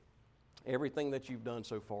everything that you've done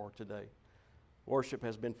so far today. Worship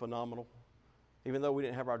has been phenomenal. Even though we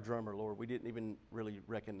didn't have our drummer, Lord, we didn't even really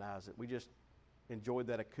recognize it. We just enjoyed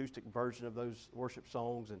that acoustic version of those worship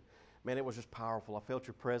songs, and man, it was just powerful. I felt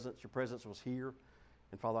your presence. Your presence was here.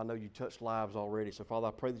 And Father, I know you touched lives already. So Father,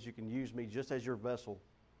 I pray that you can use me just as your vessel.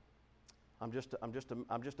 I'm just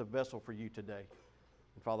a vessel for you today.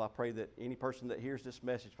 And Father, I pray that any person that hears this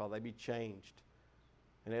message, Father, they be changed.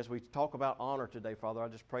 And as we talk about honor today, Father, I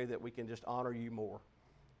just pray that we can just honor you more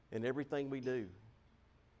in everything we do.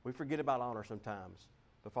 We forget about honor sometimes.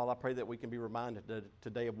 But Father, I pray that we can be reminded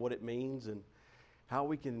today of what it means and how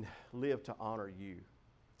we can live to honor you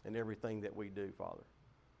in everything that we do, Father.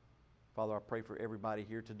 Father, I pray for everybody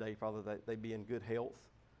here today, Father, that they be in good health.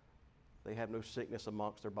 They have no sickness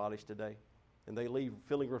amongst their bodies today. And they leave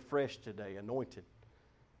feeling refreshed today, anointed.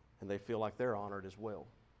 And they feel like they're honored as well.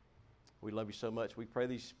 We love you so much. We pray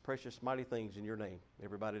these precious, mighty things in your name.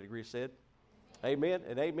 Everybody that agrees said, amen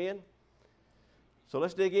and amen. So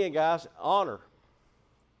let's dig in, guys. Honor.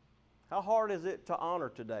 How hard is it to honor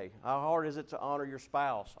today? How hard is it to honor your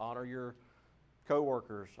spouse, honor your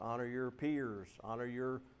coworkers, honor your peers, honor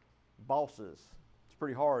your bosses? It's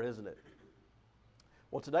pretty hard, isn't it?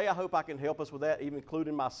 Well, today I hope I can help us with that, even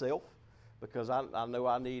including myself, because I know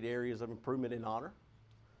I need areas of improvement in honor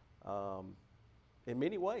in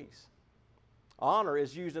many ways. Honor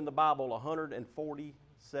is used in the Bible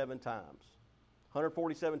 147 times.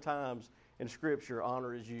 147 times in Scripture,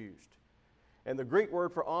 honor is used. And the Greek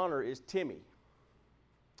word for honor is timi.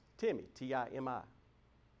 Timi, T-I-M-I.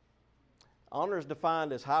 Honor is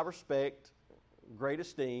defined as high respect, great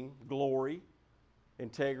esteem, glory,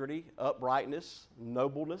 integrity, uprightness,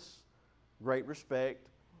 nobleness, great respect.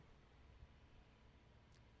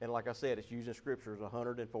 And like I said, it's used in Scriptures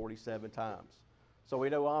 147 times. So we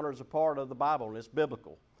know honor is a part of the Bible, and it's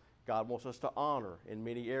biblical. God wants us to honor in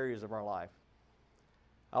many areas of our life.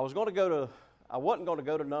 I wasn't going to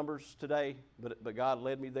go to Numbers today, but God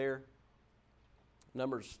led me there.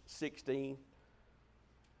 Numbers 16.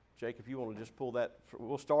 Jake, if you want to just pull that,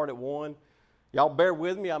 we'll start at 1. Y'all bear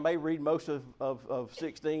with me. I may read most of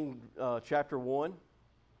 16, chapter 1.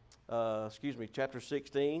 Chapter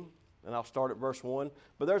 16, and I'll start at verse 1.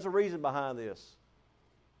 But there's a reason behind this.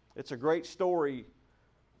 It's a great story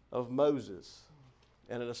of Moses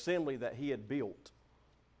and an assembly that he had built.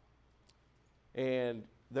 And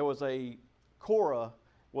there was Korah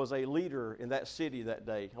was a leader in that city that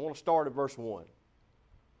day. I want to start at verse 1.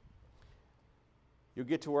 You'll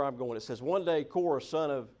get to where I'm going. It says, one day Korah,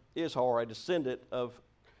 son of Izhar, a descendant of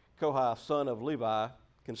Kohath, son of Levi,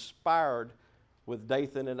 conspired with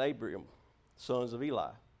Dathan and Abiram, sons of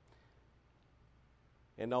Eli,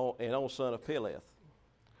 and On, son of Peleth,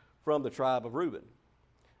 from the tribe of Reuben.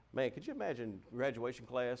 Man, could you imagine graduation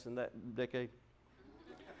class in that decade?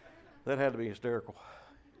 That had to be hysterical.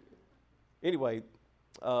 Anyway,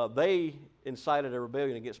 they incited a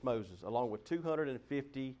rebellion against Moses, along with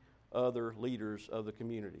 250 other leaders of the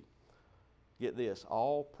community. Get this,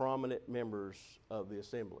 all prominent members of the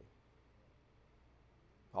assembly.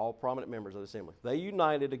 All prominent members of the assembly. They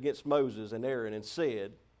united against Moses and Aaron and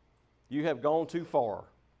said, "You have gone too far.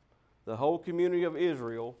 The whole community of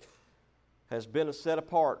Israel has been set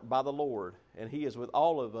apart by the Lord, and he is with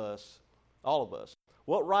all of us.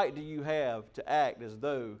 What right do you have to act as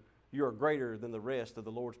though you are greater than the rest of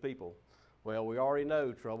the Lord's people?" Well, we already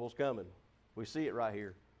know trouble's coming. We see it right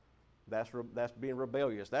here. That's being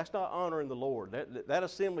rebellious. That's not honoring the Lord. That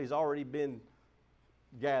assembly's already been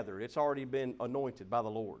gathered. It's already been anointed by the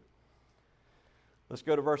Lord. Let's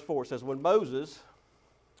go to verse 4. It says, when Moses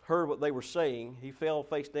heard what they were saying, he fell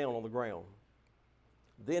face down on the ground.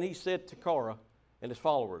 Then he said to Korah and his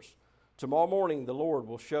followers, "Tomorrow morning the Lord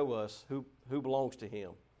will show us who belongs to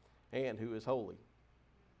him and who is holy.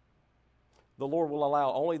 The Lord will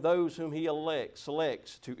allow only those whom he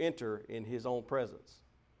selects to enter in his own presence."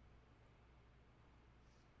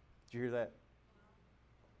 Did you hear that?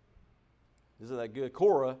 Isn't that good?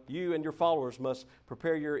 Korah, you and your followers must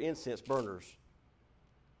prepare your incense burners.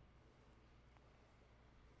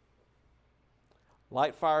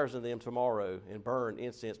 Light fires in them tomorrow and burn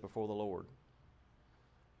incense before the Lord.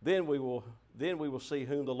 Then we will see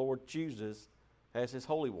whom the Lord chooses as his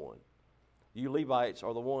Holy One. You Levites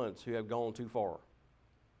are the ones who have gone too far.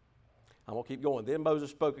 I'm going to keep going. Then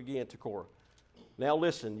Moses spoke again to Korah. Now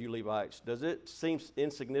listen, you Levites, does it seem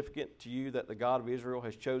insignificant to you that the God of Israel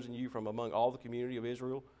has chosen you from among all the community of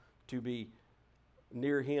Israel to be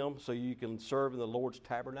near him so you can serve in the Lord's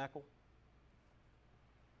tabernacle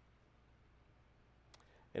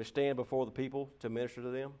and stand before the people to minister to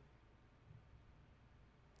them?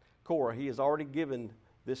 Korah, he has already given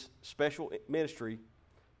this special ministry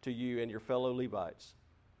to you and your fellow Levites?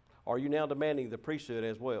 Are you now demanding the priesthood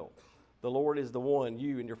as well? The Lord is the one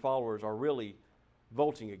you and your followers are really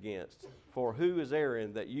voting against. For who is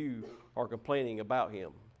Aaron that you are complaining about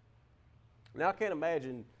him? Now, I can't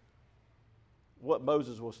imagine what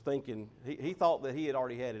Moses was thinking. He thought that he had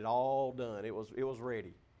already had it all done. It was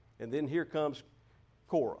ready. And then here comes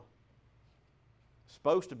Korah,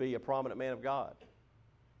 supposed to be a prominent man of God.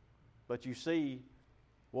 But you see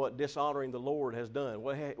what dishonoring the Lord has done.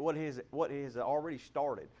 What has already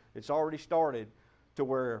started. It's already started to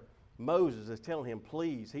where Moses is telling him,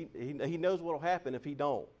 please. He knows what will happen if he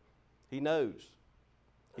don't. He knows.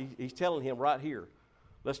 He's telling him right here.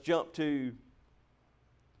 Let's jump to.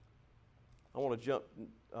 I want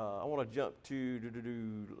to jump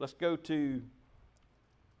to. Let's go to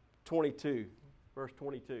 22, verse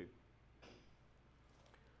 22.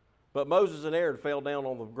 But Moses and Aaron fell down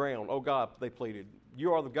on the ground. Oh God, they pleaded,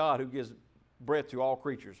 you are the God who gives breath to all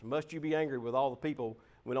creatures. Must you be angry with all the people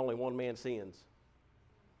when only one man sins?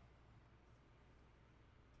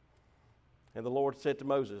 And the Lord said to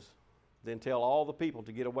Moses, then tell all the people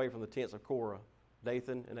to get away from the tents of Korah,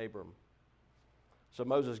 Dathan, and Abiram. So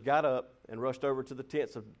Moses got up and rushed over to the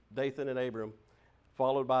tents of Dathan and Abiram,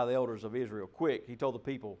 followed by the elders of Israel. Quick, he told the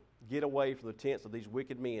people, get away from the tents of these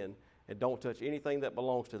wicked men and don't touch anything that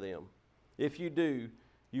belongs to them. If you do,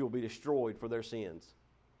 you will be destroyed for their sins.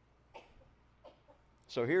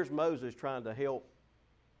 So here's Moses trying to help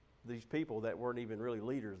these people that weren't even really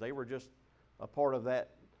leaders. They were just a part of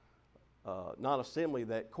that non-assembly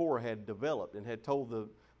that Korah had developed and had told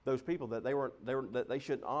those people that that they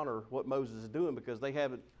shouldn't honor what Moses is doing because they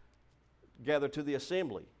haven't gathered to the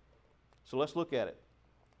assembly. So let's look at it.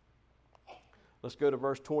 Let's go to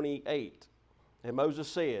verse 28. And Moses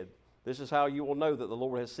said, this is how you will know that the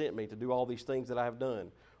Lord has sent me to do all these things that I have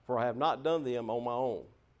done, for I have not done them on my own.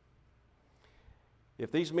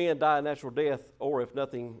 If these men die a natural death, or if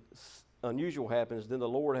nothing unusual happens, then the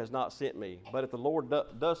Lord has not sent me. But if the Lord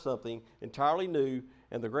does something entirely new,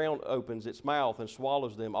 and the ground opens its mouth and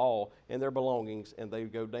swallows them all and their belongings, and they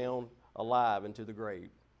go down alive into the grave,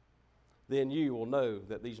 then you will know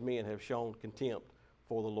that these men have shown contempt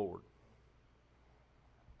for the Lord.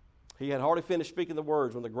 He had hardly finished speaking the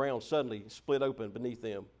words when the ground suddenly split open beneath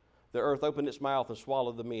them. The earth opened its mouth and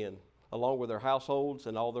swallowed the men, along with their households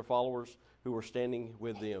and all their followers who were standing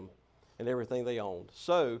with them, and everything they owned.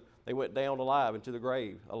 So they went down alive into the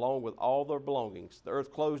grave, along with all their belongings. The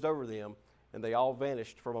earth closed over them, and they all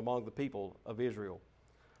vanished from among the people of Israel.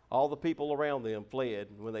 All the people around them fled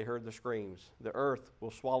when they heard the screams. The earth will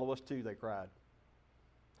swallow us too, they cried.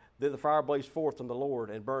 Then the fire blazed forth from the Lord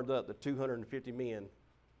and burned up the 250 men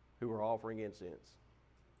who were offering incense.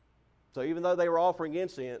 So even though they were offering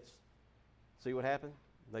incense, see what happened?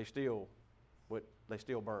 They still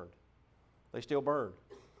burned. They still burned.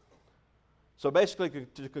 So basically,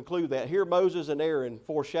 to conclude that, here Moses and Aaron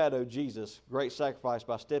foreshadowed Jesus' great sacrifice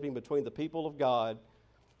by stepping between the people of God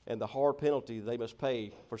and the hard penalty they must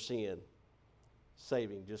pay for sin,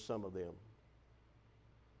 saving just some of them.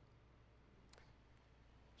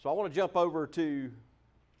 So I want to jump over to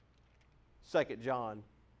 2 John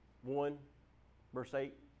 1, verse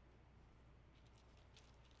 8.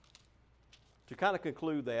 To kind of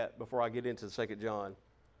conclude that before I get into 2 John,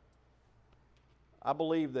 I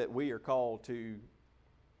believe that we are called to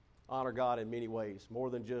honor God in many ways,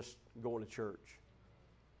 more than just going to church.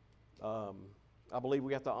 I believe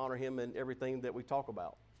we have to honor Him in everything that we talk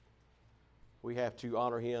about. We have to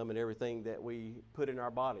honor Him in everything that we put in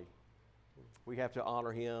our body. We have to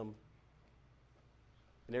honor Him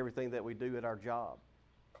in everything that we do at our job.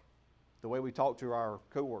 The way we talk to our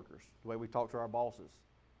coworkers, the way we talk to our bosses.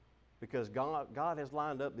 Because God has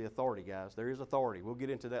lined up the authority, guys. There is authority. We'll get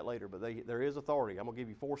into that later, but there is authority. I'm going to give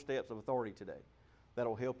you 4 steps of authority today that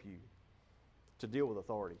will help you to deal with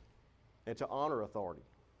authority and to honor authority.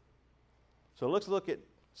 So let's look at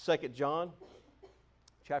 2 John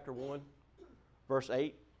chapter 1, verse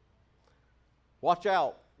 8. Watch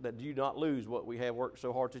out that you not lose what we have worked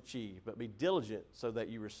so hard to achieve, but be diligent so that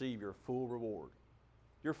you receive your full reward.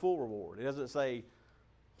 Your full reward. It doesn't say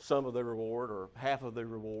some of the reward or half of the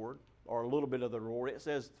reward or a little bit of the reward. It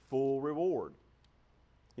says full reward.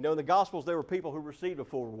 You know, in the Gospels, there were people who received a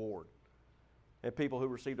full reward and people who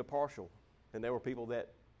received a partial, and there were people that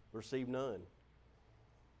received none.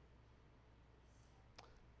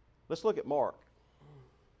 Let's look at Mark,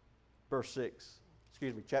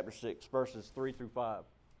 chapter 6, verses 3 through 5.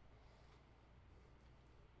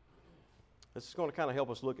 This is going to kind of help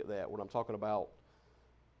us look at that when I'm talking about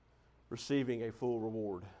receiving a full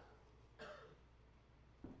reward.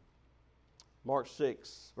 Mark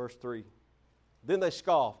 6, verse 3. Then they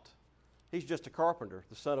scoffed, He's just a carpenter,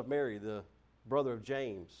 the son of Mary, the brother of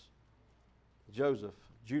James, Joseph,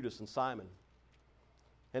 Judas, and Simon.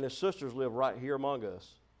 And his sisters live right here among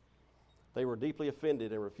us. They were deeply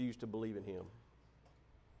offended and refused to believe in him.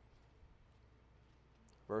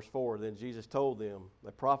 Verse 4, then Jesus told them,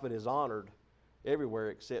 the prophet is honored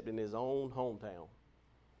everywhere except in his own hometown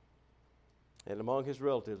and among his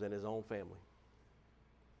relatives and his own family.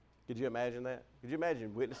 Could you imagine that? Could you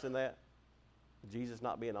imagine witnessing that? Jesus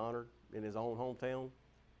not being honored in his own hometown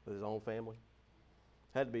with his own family?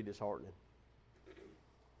 Had to be disheartening.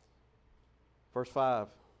 Verse 5,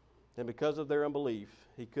 and because of their unbelief,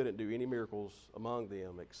 he couldn't do any miracles among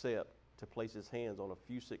them except to place his hands on a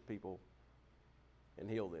few sick people and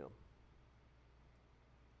heal them.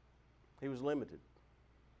 He was limited.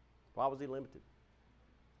 Why was he limited?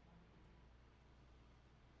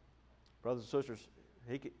 Brothers and sisters,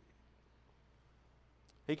 he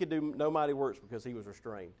could do no mighty works because he was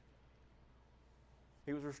restrained.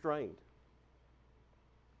 He was restrained.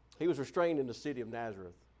 He was restrained in the city of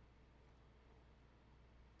Nazareth.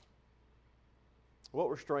 What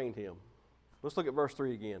restrained him? Let's look at verse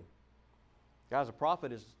 3 again. Guys, a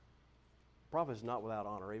prophet is not without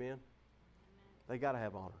honor. Amen? They got to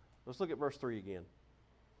have honor. Let's look at verse 3 again.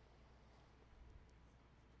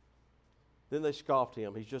 Then they scoffed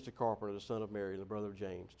him. He's just a carpenter, the son of Mary, the brother of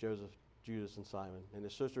James, Joseph, Judas, and Simon. And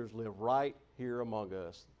his sisters live right here among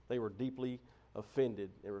us. They were deeply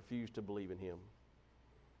offended and refused to believe in him.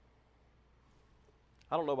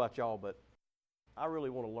 I don't know about y'all, but I really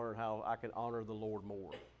want to learn how I can honor the Lord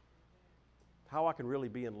more. How I can really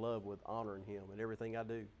be in love with honoring him in everything I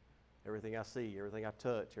do, everything I see, everything I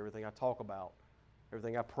touch, everything I talk about,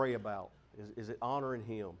 everything I pray about. Is it honoring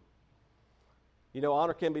him? You know,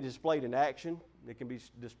 honor can be displayed in action. It can be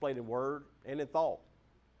displayed in word and in thought.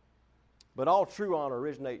 But all true honor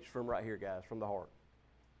originates from right here, guys, from the heart.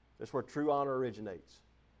 That's where true honor originates.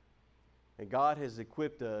 And God has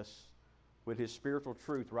equipped us with his spiritual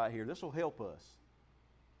truth right here. This will help us.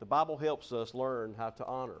 The Bible helps us learn how to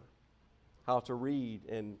honor, how to read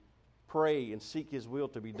and pray and seek his will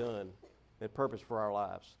to be done and purpose for our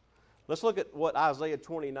lives. Let's look at what Isaiah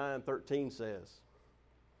 29:13 says.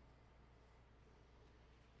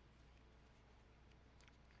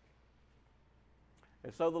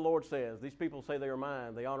 And so the Lord says, these people say they are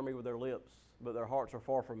mine, they honor me with their lips, but their hearts are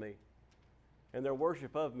far from me. And their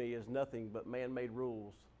worship of me is nothing but man-made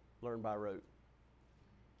rules learned by rote.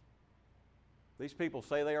 These people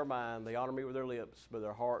say they are mine, they honor me with their lips, but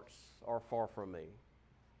their hearts are far from me.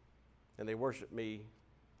 And they worship me,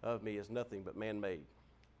 of me, as nothing but man-made.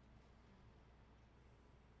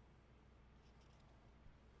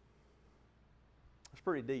 It's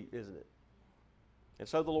pretty deep, isn't it? And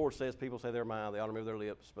so the Lord says, people say they're mine, they honor me with their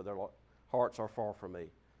lips, but their hearts are far from me.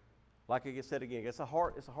 Like I said again, it's a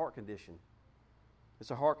heart condition. It's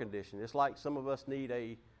a heart condition. It's like some of us need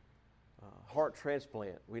a heart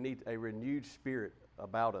transplant. We need a renewed spirit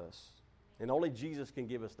about us. And only Jesus can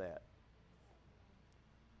give us that.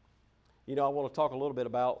 You know, I want to talk a little bit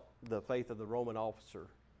about the faith of the Roman officer.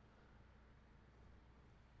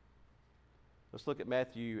 Let's look at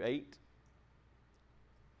Matthew 8,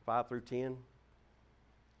 5 through 10.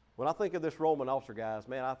 When I think of this Roman officer, guys,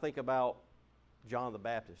 man, I think about John the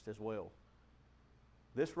Baptist as well.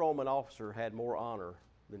 This Roman officer had more honor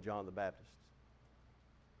than John the Baptist.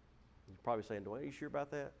 You're probably saying, Dwayne, are you sure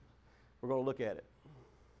about that? We're going to look at it.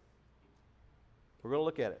 We're going to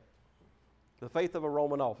look at it. The faith of a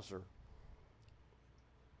Roman officer.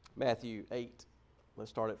 Matthew 8.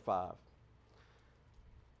 Let's start at 5.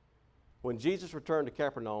 When Jesus returned to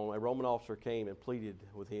Capernaum, a Roman officer came and pleaded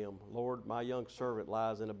with him, Lord, my young servant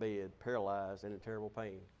lies in a bed, paralyzed and in terrible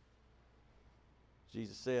pain.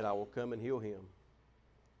 Jesus said, I will come and heal him.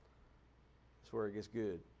 That's where it gets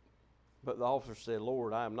good. But the officer said,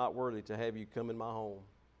 Lord, I am not worthy to have you come in my home.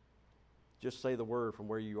 Just say the word from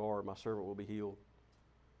where you are, my servant will be healed.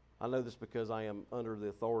 I know this because I am under the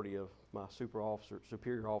authority of my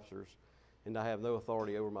superior officers, and I have no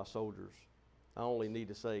authority over my soldiers. I only need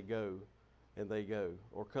to say go, and they go,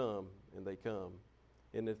 or come, and they come.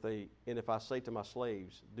 And if I say to my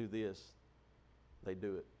slaves, do this, they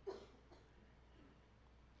do it.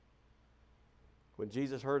 When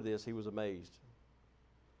Jesus heard this, he was amazed.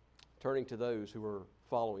 Turning to those who were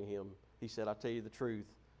following him, he said, I tell you the truth,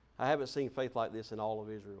 I haven't seen faith like this in all of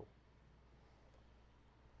Israel.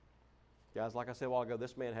 Guys, like I said a while ago,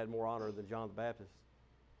 this man had more honor than John the Baptist.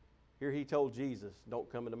 Here he told Jesus, don't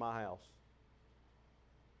come into my house.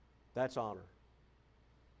 That's honor.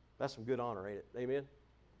 That's some good honor, ain't it? Amen?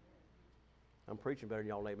 I'm preaching better than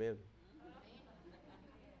y'all, amen?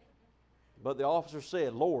 But the officer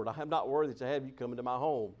said, Lord, I am not worthy to have you come into my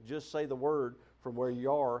home. Just say the word from where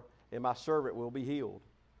you are, and my servant will be healed.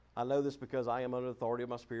 I know this because I am under the authority of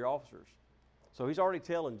my superior officers. So he's already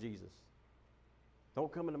telling Jesus,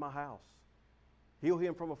 don't come into my house. Heal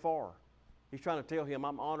him from afar. He's trying to tell him,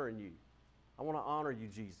 I'm honoring you. I want to honor you,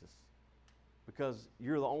 Jesus, because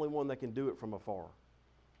you're the only one that can do it from afar.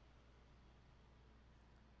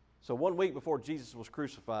 So 1 week before Jesus was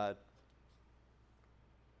crucified,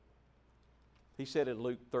 he said in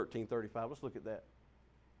Luke 13:35, let's look at that.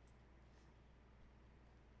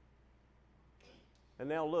 And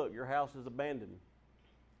now look, your house is abandoned,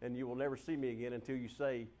 and you will never see me again until you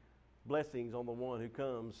say, blessings on the one who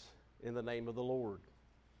comes in the name of the Lord.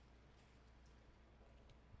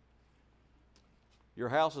 Your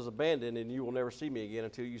house is abandoned, and you will never see me again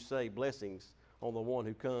until you say, blessings on the one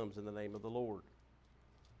who comes in the name of the Lord.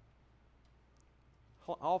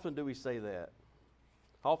 How often do we say that?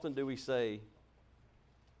 How often do we say,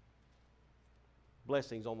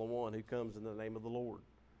 blessings on the one who comes in the name of the Lord?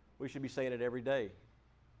 We should be saying it every day.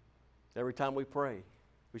 Every time we pray,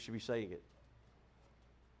 we should be saying it.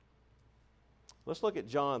 Let's look at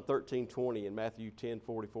John 13:20 and Matthew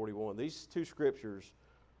 10:40-41. These two scriptures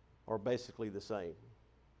are basically the same.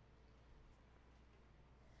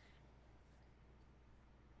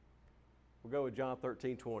 We'll go with John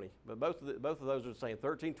 13:20. But both of those are the same.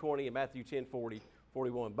 13:20 and Matthew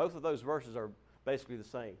 10:40-41. Both of those verses are basically the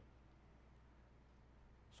same.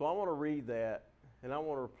 So I want to read that, and I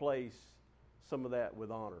want to replace some of that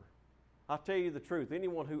with honor. I'll tell you the truth.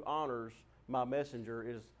 Anyone who honors my messenger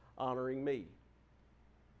is honoring me.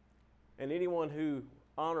 And anyone who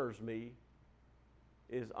honors me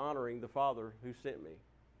is honoring the Father who sent me.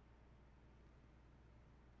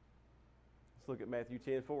 Let's look at Matthew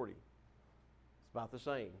 10:40. It's about the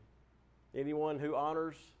same. Anyone who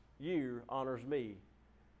honors you honors me.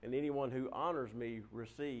 And anyone who honors me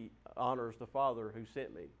honors the Father who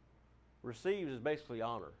sent me. Receives is basically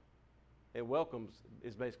honor. And welcomes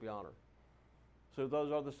is basically honor. So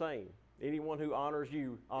those are the same. Anyone who honors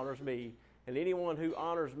you honors me. And anyone who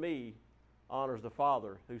honors me honors the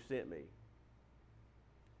Father who sent me.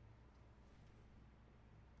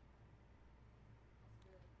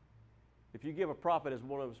 If you give a prophet as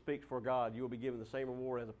one of them speaks for God, you will be given the same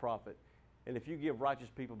reward as a prophet. And if you give righteous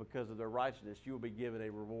people because of their righteousness, you will be given a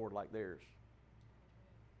reward like theirs.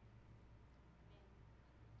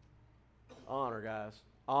 Honor, guys.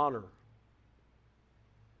 Honor.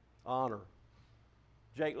 Honor.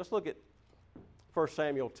 Jake, let's look at 1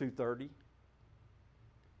 Samuel 2:30.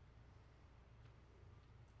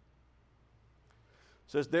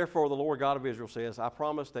 It says, therefore the Lord God of Israel says, I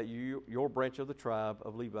promise that your branch of the tribe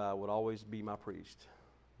of Levi would always be my priest.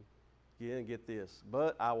 Again, get this.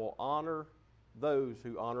 But I will honor those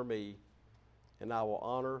who honor me, and I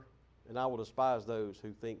will despise those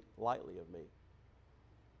who think lightly of me.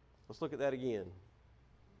 Let's look at that again.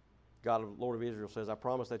 God, Lord of Israel says, I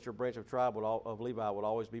promise that your branch of tribe of Levi would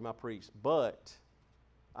always be my priest, but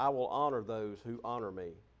I will honor those who honor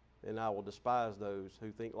me, and I will despise those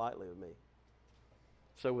who think lightly of me.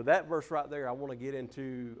 So with that verse right there, I want to get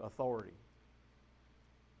into authority.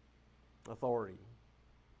 Authority.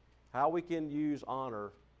 How we can use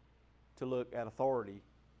honor to look at authority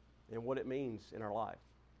and what it means in our life.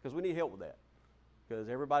 Because we need help with that. Because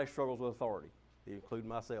everybody struggles with authority, including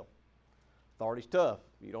myself. Authority's tough.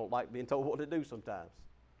 You don't like being told what to do sometimes,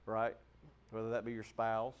 right? Whether that be your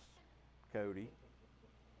spouse, Cody,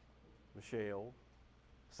 Michelle,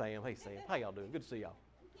 Sam. Hey, Sam. How y'all doing? Good to see y'all.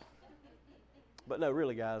 But no,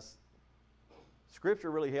 really, guys, Scripture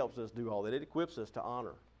really helps us do all that. It equips us to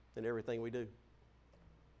honor in everything we do.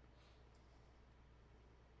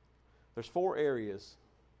 There's 4 areas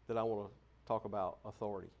that I want to talk about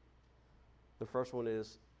authority. The first one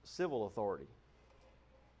is civil authority,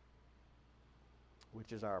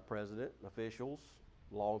 which is our president, officials,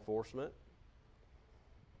 law enforcement,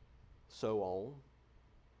 so on.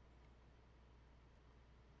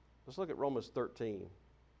 Let's look at Romans 13,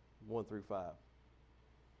 1-5.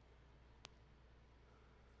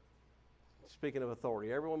 Speaking of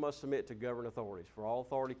authority, everyone must submit to governing authorities, for all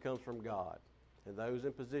authority comes from God, and those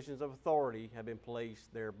in positions of authority have been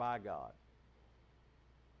placed there by God.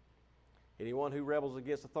 Anyone who rebels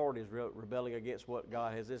against authority is rebelling against what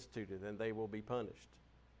God has instituted, and they will be punished.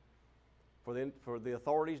 For the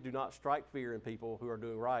authorities do not strike fear in people who are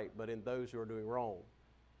doing right, but in those who are doing wrong.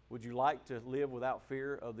 Would you like to live without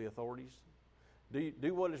fear of the authorities?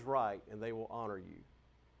 Do what is right, and they will honor you.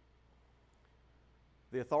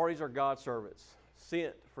 The authorities are God's servants,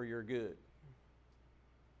 sent for your good.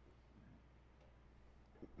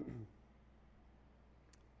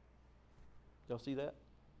 Y'all see that?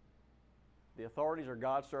 The authorities are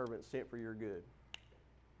God's servants sent for your good.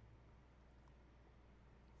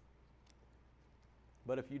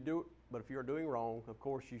 But if you are doing wrong, of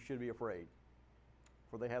course you should be afraid,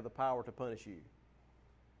 for they have the power to punish you.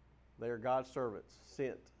 They are God's servants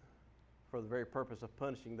sent for the very purpose of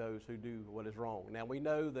punishing those who do what is wrong. Now we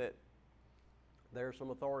know that there are some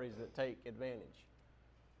authorities that take advantage.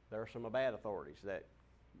 There are some bad authorities that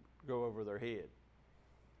go over their head.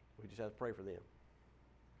 We just have to pray for them.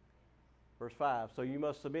 Verse 5, so you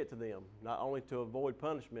must submit to them, not only to avoid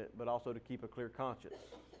punishment, but also to keep a clear conscience.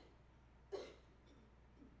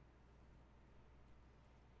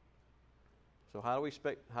 So how do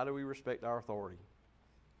we respect our authority?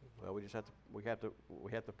 Well, we have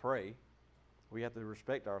to pray. We have to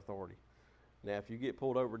respect our authority. Now, if you get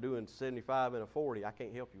pulled over doing 75 and a 40, I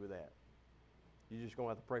can't help you with that. You're just going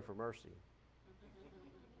to have to pray for mercy.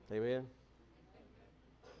 Amen?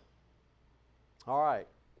 All right.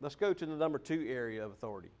 Let's go to the number 2 area of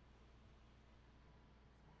authority.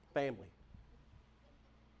 Family.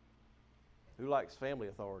 Who likes family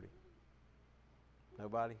authority?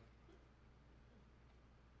 Nobody?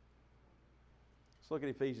 Let's look at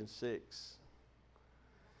Ephesians 6.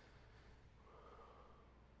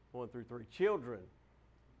 1 through 3. Children,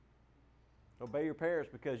 obey your parents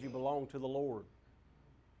because you belong to the Lord.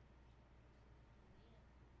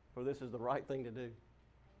 For this is the right thing to do.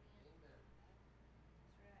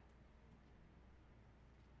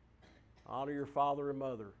 Honor your father and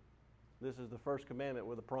mother. This is the first commandment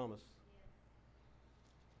with a promise.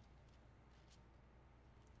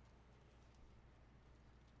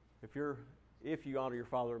 If you honor your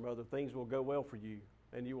father and mother, things will go well for you,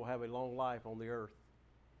 and you will have a long life on the earth.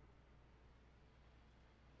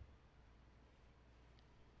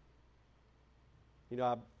 You know,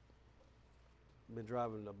 I've been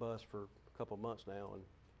driving a bus for a couple of months now, and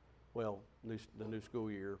the new school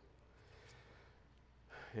year,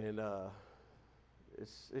 and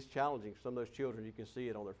it's challenging. Some of those children, you can see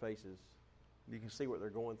it on their faces. You can see what they're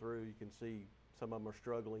going through. You can see some of them are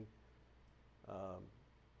struggling,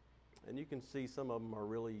 and you can see some of them are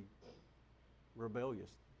really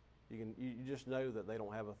rebellious. You just know that they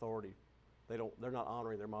don't have authority. They're not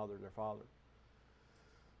honoring their mother and their father.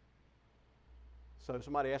 So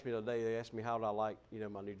somebody asked me the other day, they asked me how did I like,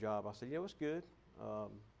 my new job. I said, it's good. I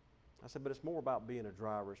said, but it's more about being a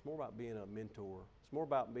driver. It's more about being a mentor. It's more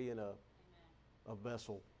about being a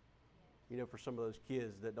vessel, for some of those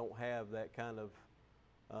kids that don't have that kind of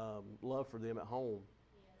love for them at home.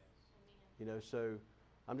 Yes. So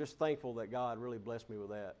I'm just thankful that God really blessed me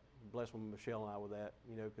with that, blessed Michelle and I with that,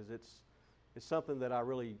 because it's something that I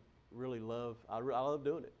really, really love. I love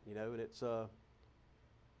doing it, and it's,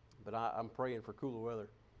 but I'm praying for cooler weather.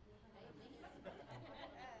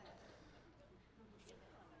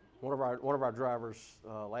 One of our drivers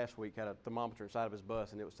last week had a thermometer inside of his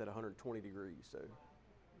bus, and it was at 120 degrees. So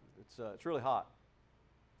it's really hot.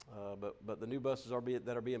 But the new buses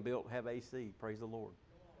that are being built have AC. Praise the Lord.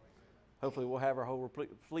 Hopefully, we'll have our whole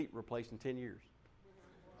fleet replaced in 10 years.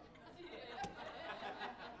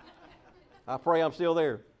 I pray I'm still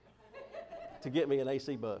there to get me an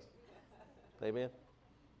AC bus. Amen.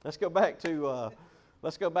 Let's go back to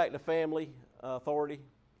family authority.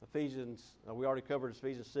 Ephesians, we already covered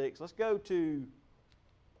Ephesians 6. Let's go to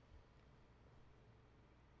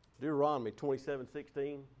Deuteronomy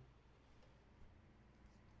 27:16.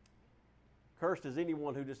 Cursed is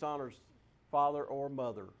anyone who dishonors father or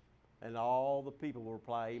mother. And all the people will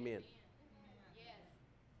reply, amen.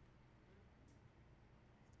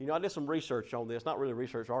 Yes. I did some research on this. Not really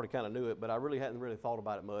research, I already kind of knew it, but I really hadn't really thought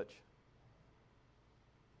about it much.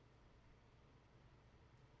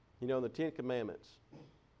 In the 10 Commandments,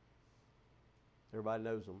 everybody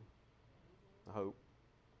knows them, I hope.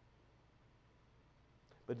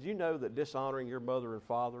 But did you know that dishonoring your mother and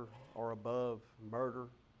father are above murder,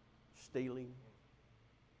 stealing,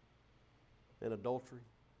 and adultery?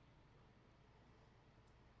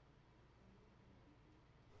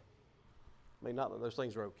 I mean, not that those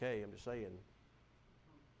things are okay, I'm just saying.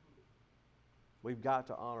 We've got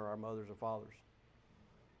to honor our mothers and fathers.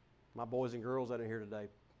 My boys and girls that are here today,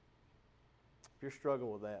 if you're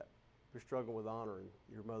struggling with that, if you're struggling with honoring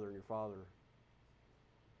your mother and your father,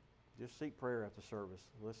 just seek prayer after service.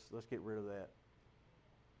 Let's get rid of that.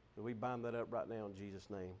 So we bind that up right now in Jesus'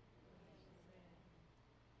 name.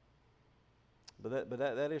 But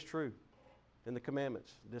that is true. In the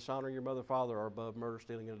commandments, dishonoring your mother and father are above murder,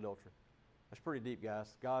 stealing, and adultery. That's pretty deep,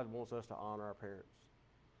 guys. God wants us to honor our parents.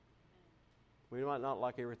 We might not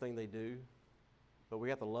like everything they do, but we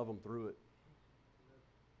have to love them through it.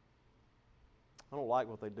 I don't like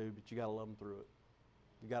what they do, but you got to love them through it.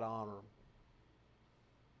 You got to honor them.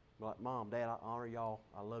 Like, Mom, Dad, I honor y'all.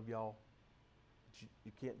 I love y'all. But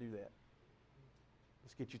you can't do that.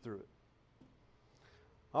 Let's get you through it.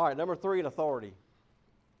 All right, number 3 in authority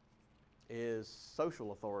is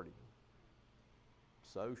social authority.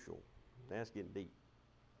 Social. That's getting deep.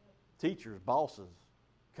 Teachers, bosses,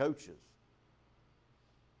 coaches.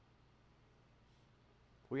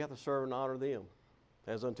 We have to serve and honor them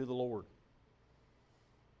as unto the Lord.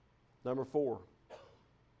 Number 4,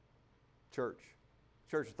 church.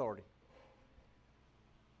 Church authority.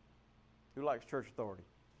 Who likes church authority?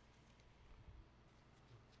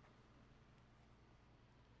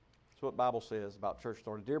 That's what the Bible says about church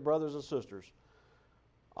authority. Dear brothers and sisters,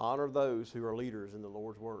 honor those who are leaders in the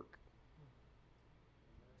Lord's work.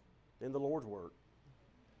 In the Lord's work.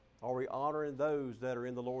 Are we honoring those that are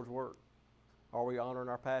in the Lord's work? Are we honoring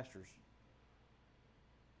our pastors?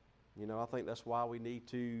 You know, I think that's why we need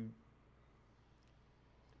to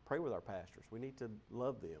pray with our pastors. We need to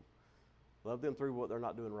love them. Love them through what they're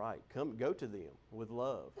not doing right. Go to them with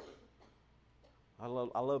love. I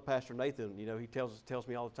love Pastor Nathan. You know, he tells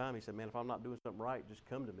me all the time, he said, man, if I'm not doing something right, just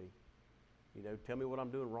come to me. You know, tell me what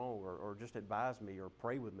I'm doing wrong, or just advise me or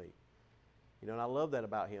pray with me. You know, and I love that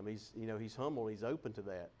about him. He's humble and he's open to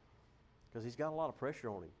that because he's got a lot of pressure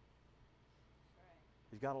on him.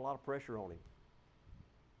 He's got a lot of pressure on him.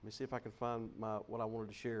 Let me see if I can find what I wanted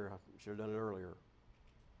to share. I should have done it earlier.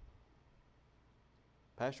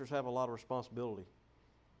 Pastors have a lot of responsibility.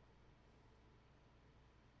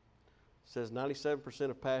 It says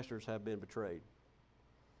 97% of pastors have been betrayed.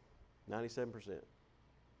 97%.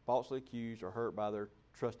 Falsely accused or hurt by their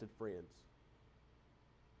trusted friends.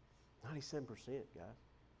 97%, guys.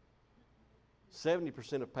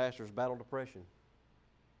 70% of pastors battle depression.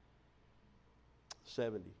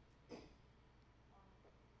 70.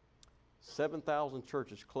 7,000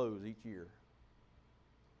 churches close each year.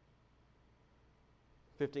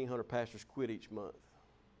 1,500 pastors quit each month.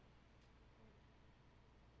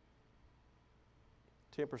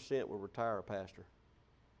 10% will retire a pastor.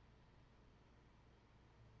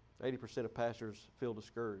 80% of pastors feel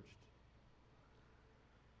discouraged.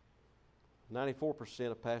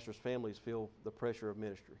 94% of pastors' families feel the pressure of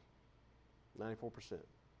ministry. 94%.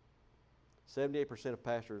 78% of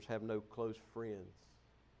pastors have no close friends.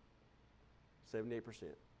 78%.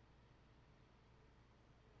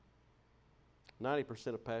 90%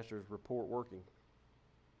 of pastors report working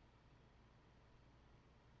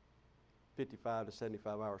 55 to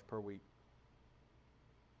 75 hours per week.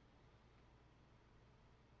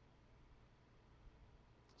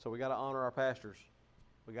 So we got to honor our pastors.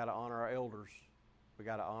 We got to honor our elders. We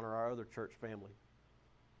got to honor our other church family.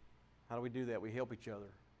 How do we do that? We help each other.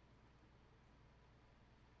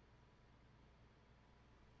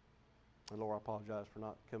 And Lord, I apologize for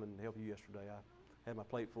not coming to help you yesterday. I had my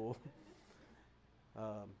plate full.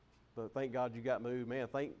 But thank God you got moved. Man,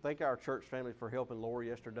 thank our church family for helping Lori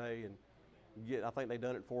yesterday. And I think they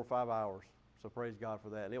done it in 4 or 5 hours. So praise God for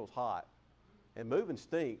that. And it was hot. And moving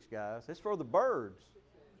stinks, guys. It's for the birds.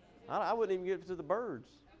 I wouldn't even give it to the birds.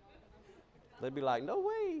 They'd be like, no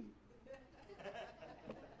way.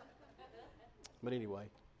 But anyway,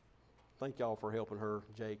 thank y'all for helping her,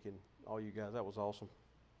 Jake, and all you guys. That was awesome.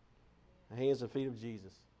 The hands and feet of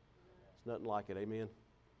Jesus. It's nothing like it. Amen.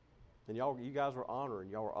 And you guys were honoring.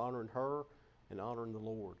 Y'all were honoring her and honoring the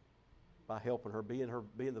Lord by helping her, being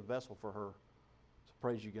the vessel for her. So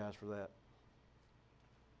praise you guys for that.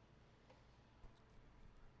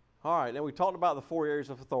 All right, now we talked about the 4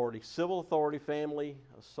 areas of authority: civil authority, family,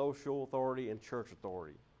 social authority, and church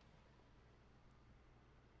authority.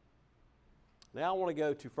 Now I want to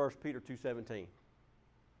go to 1 Peter 2:17.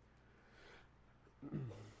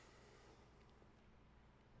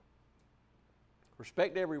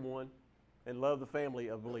 Respect everyone and love the family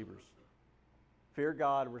of believers. Fear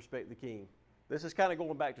God and respect the king. This is kind of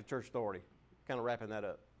going back to church authority, kind of wrapping that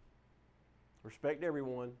up. Respect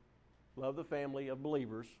everyone, love the family of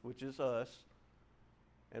believers, which is us,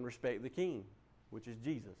 and respect the king, which is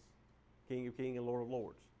Jesus, King of kings and Lord of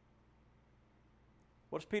lords.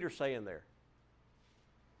 What's Peter saying there?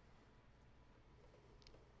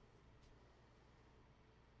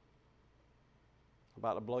 I'm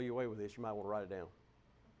about to blow you away with this. You might want to write it down.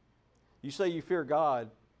 You say you fear God,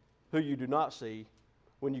 who you do not see,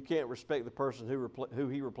 when you can't respect the person who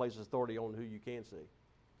he replaces authority on, who you can see.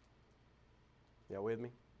 Y'all with me?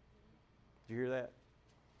 Did you hear that?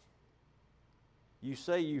 You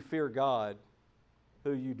say you fear God,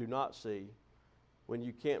 who you do not see, when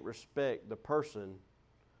you can't respect the person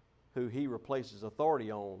who he replaces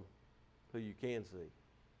authority on, who you can see.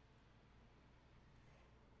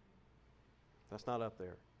 That's not up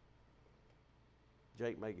there.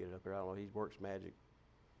 Jake may get it up there. I don't know. He works magic.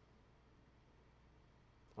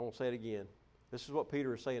 I won't say it again. This is what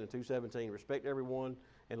Peter is saying in 2:17. Respect everyone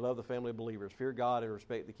and love the family of believers. Fear God and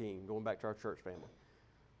respect the king. Going back to our church family.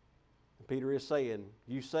 And Peter is saying,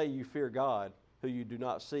 you say you fear God, who you do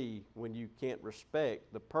not see, when you can't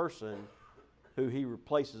respect the person who he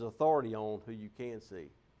replaces authority on, who you can see.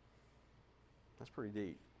 That's pretty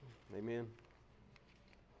deep. Amen.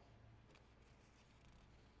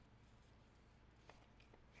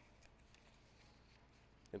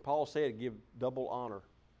 And Paul said, give double honor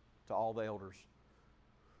to all the elders.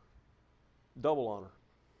 Double honor.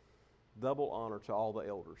 Double honor to all the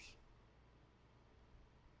elders.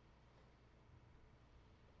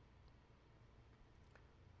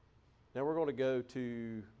 Now we're going to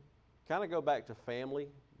go back to family,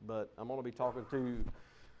 but I'm going to be talking to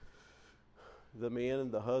the men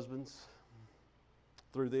and the husbands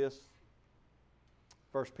through this.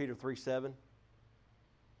 1 Peter 3:7.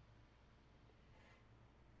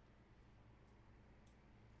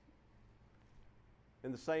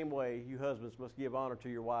 In the same way, you husbands must give honor to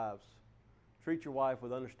your wives. Treat your wife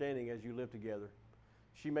with understanding as you live together.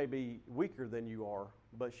 She may be weaker than you are,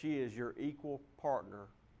 but she is your equal partner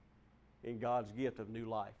in God's gift of new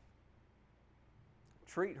life.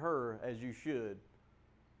 Treat her as you should,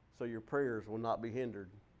 so your prayers will not be hindered.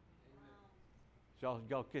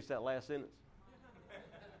 Y'all catch that last sentence?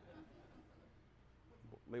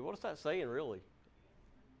 I mean, what is that saying, really?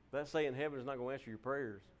 That's saying heaven is not going to answer your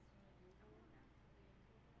prayers.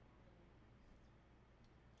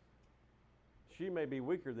 She may be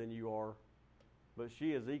weaker than you are, but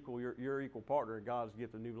she is equal. Your equal partner in God's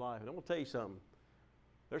gift of new life. And I'm going to tell you something.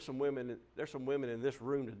 There's some women in this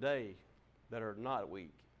room today that are not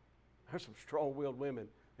weak. There's some strong-willed women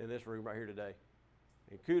in this room right here today.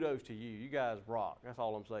 And kudos to you. You guys rock. That's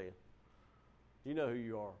all I'm saying. You know who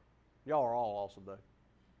you are. Y'all are all awesome, though.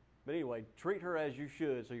 But anyway, treat her as you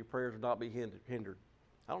should so your prayers will not be hindered.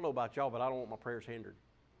 I don't know about y'all, but I don't want my prayers hindered.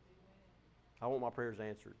 I want my prayers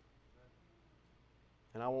answered.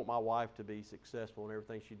 And I want my wife to be successful in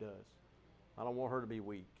everything she does. I don't want her to be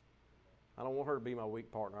weak. I don't want her to be my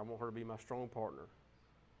weak partner. I want her to be my strong partner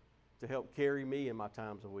to help carry me in my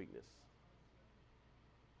times of weakness.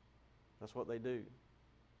 That's what they do.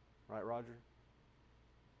 Right, Roger?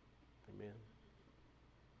 Amen.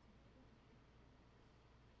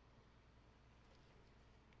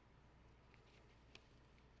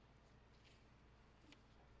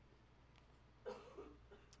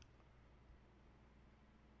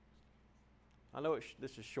 I know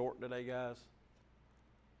this is short today, guys,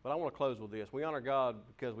 but I want to close with this. We honor God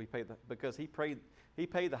because He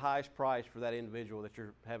paid the highest price for that individual that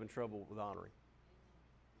you're having trouble with honoring.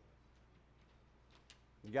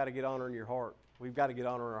 You got to get honor in your heart. We've got to get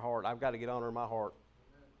honor in our heart. I've got to get honor in my heart.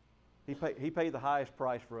 He paid the highest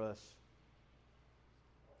price for us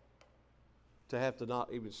to have to not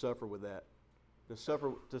even suffer with that, to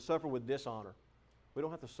suffer with dishonor. We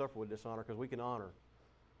don't have to suffer with dishonor because we can honor.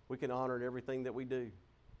 We can honor in everything that we do,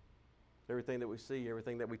 everything that we see,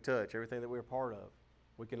 everything that we touch, everything that we're a part of.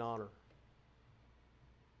 We can honor.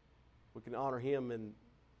 We can honor Him in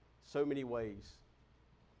so many ways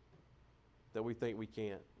that we think we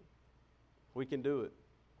can't. We can do it.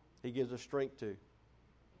 He gives us strength to.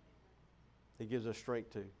 He gives us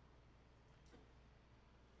strength to.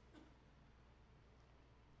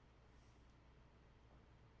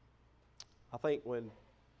 I think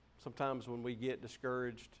sometimes when we get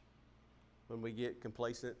discouraged, when we get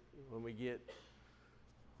complacent, when we get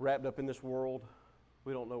wrapped up in this world,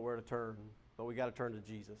 we don't know where to turn, but we got to turn to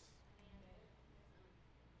Jesus.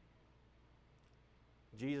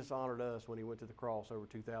 Jesus honored us when He went to the cross over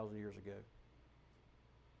 2,000 years ago.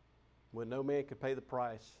 When no man could pay the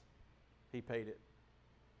price, He paid it.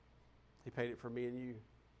 He paid it for me and you.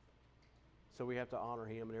 So we have to honor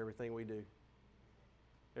Him in everything we do.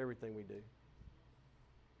 Everything we do.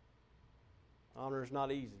 Honor is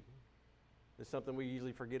not easy. It's something we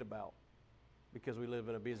usually forget about because we live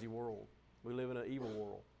in a busy world. We live in an evil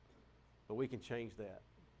world. But we can change that.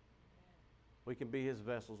 We can be His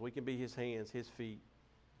vessels. We can be His hands, His feet.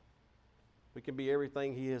 We can be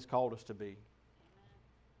everything He has called us to be.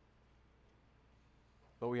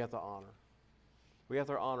 But we have to honor. We have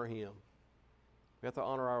to honor Him. We have to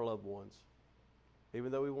honor our loved ones.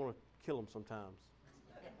 Even though we want to kill them sometimes.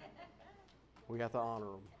 We have to honor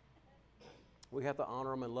them. We have to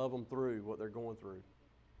honor them and love them through what they're going through.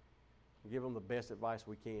 Give them the best advice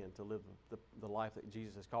we can to live the life that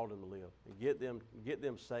Jesus has called them to live. And get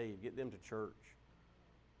them saved. Get them to church.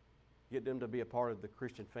 Get them to be a part of the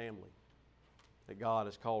Christian family that God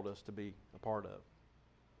has called us to be a part of.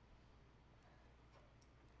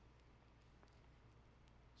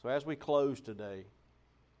 So as we close today,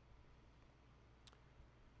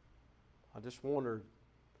 I just wondered,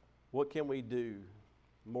 what can we do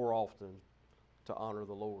more often to honor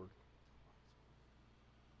the Lord?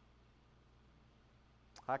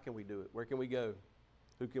 How can we do it? Where can we go?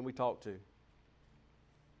 Who can we talk to?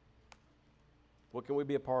 What can we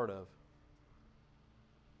be a part of?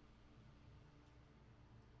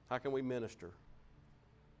 How can we minister?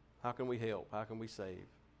 How can we help? How can we save?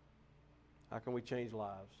 How can we change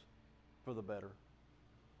lives for the better?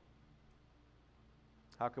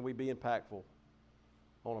 How can we be impactful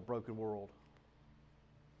on a broken world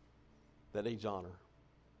that needs honor?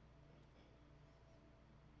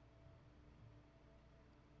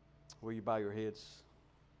 Will you bow your heads?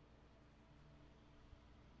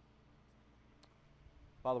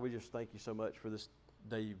 Father, we just thank you so much for this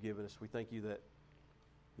day you've given us. We thank you that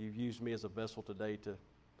you've used me as a vessel today to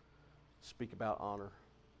speak about honor,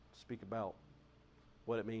 speak about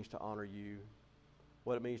what it means to honor you,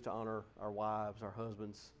 what it means to honor our wives, our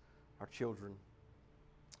husbands, our children,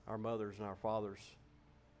 our mothers and our fathers,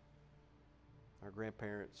 our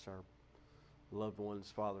grandparents, our loved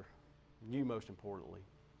ones, Father, you most importantly.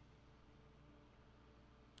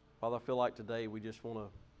 Father, I feel like today we just want to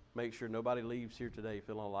make sure nobody leaves here today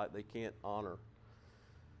feeling like they can't honor.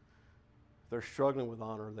 If they're struggling with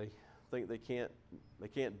honor, they think they can't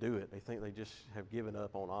do it. They think they just have given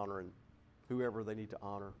up on honoring whoever they need to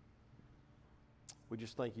honor. We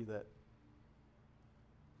just thank you that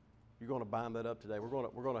you're going to bind that up today. We're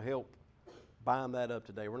going to help bind that up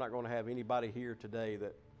today. We're not going to have anybody here today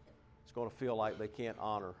that is going to feel like they can't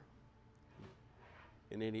honor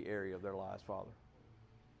in any area of their lives, Father.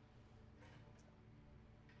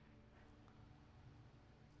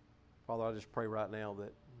 Father, I just pray right now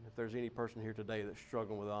that if there's any person here today that's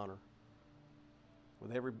struggling with honor,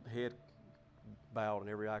 with every head bowed and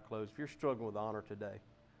every eye closed, if you're struggling with honor today,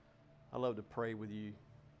 I'd love to pray with you.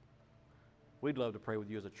 We'd love to pray with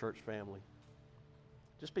you as a church family.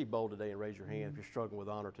 Just be bold today and raise your hand if you're struggling with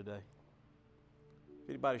honor today. If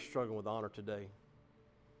anybody's struggling with honor today,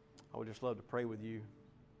 I would just love to pray with you.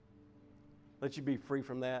 Let you be free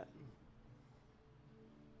from that.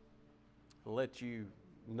 And let you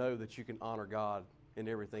know that you can honor God in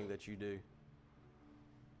everything that you do.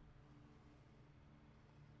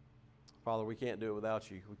 Father, we can't do it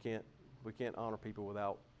without you. We can't honor people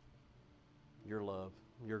without your love,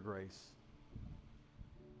 your grace,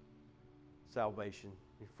 salvation,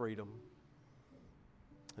 your freedom,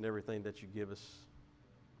 and everything that you give us.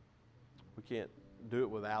 We can't do it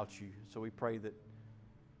without you. So we pray that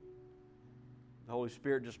the Holy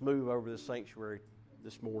Spirit just move over this sanctuary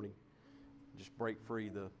this morning. Just break free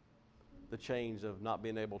the chains of not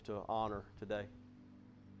being able to honor today.